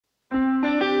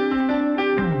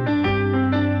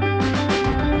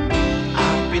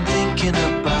thinking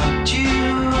about you.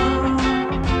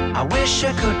 I wish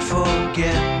I could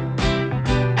forget,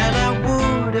 and I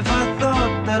would if I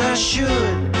thought that I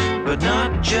should, but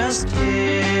not just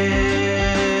yet.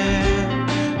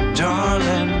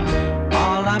 Darling,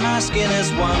 all I'm asking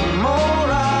is one more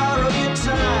hour of your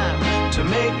time to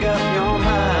make up your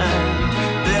mind.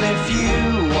 Then if you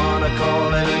wanna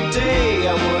call it a day,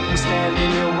 I wouldn't stand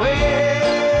in your way.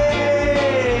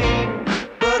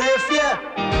 But if you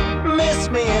miss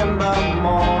me in the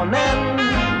morning,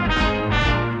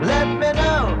 let me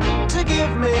know to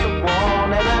give me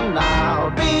warning, and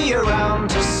I'll be around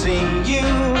to see you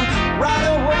right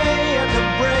away at the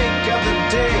break of the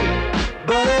day.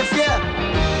 But if you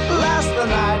last the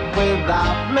night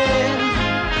without me,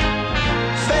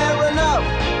 fair enough,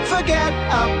 forget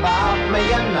about me,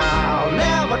 and I'll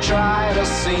never try to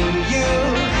see you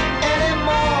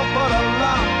anymore. Put a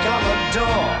lock on the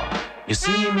door. You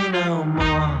see me no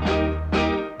more.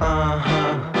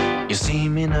 You see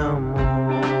me no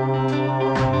more.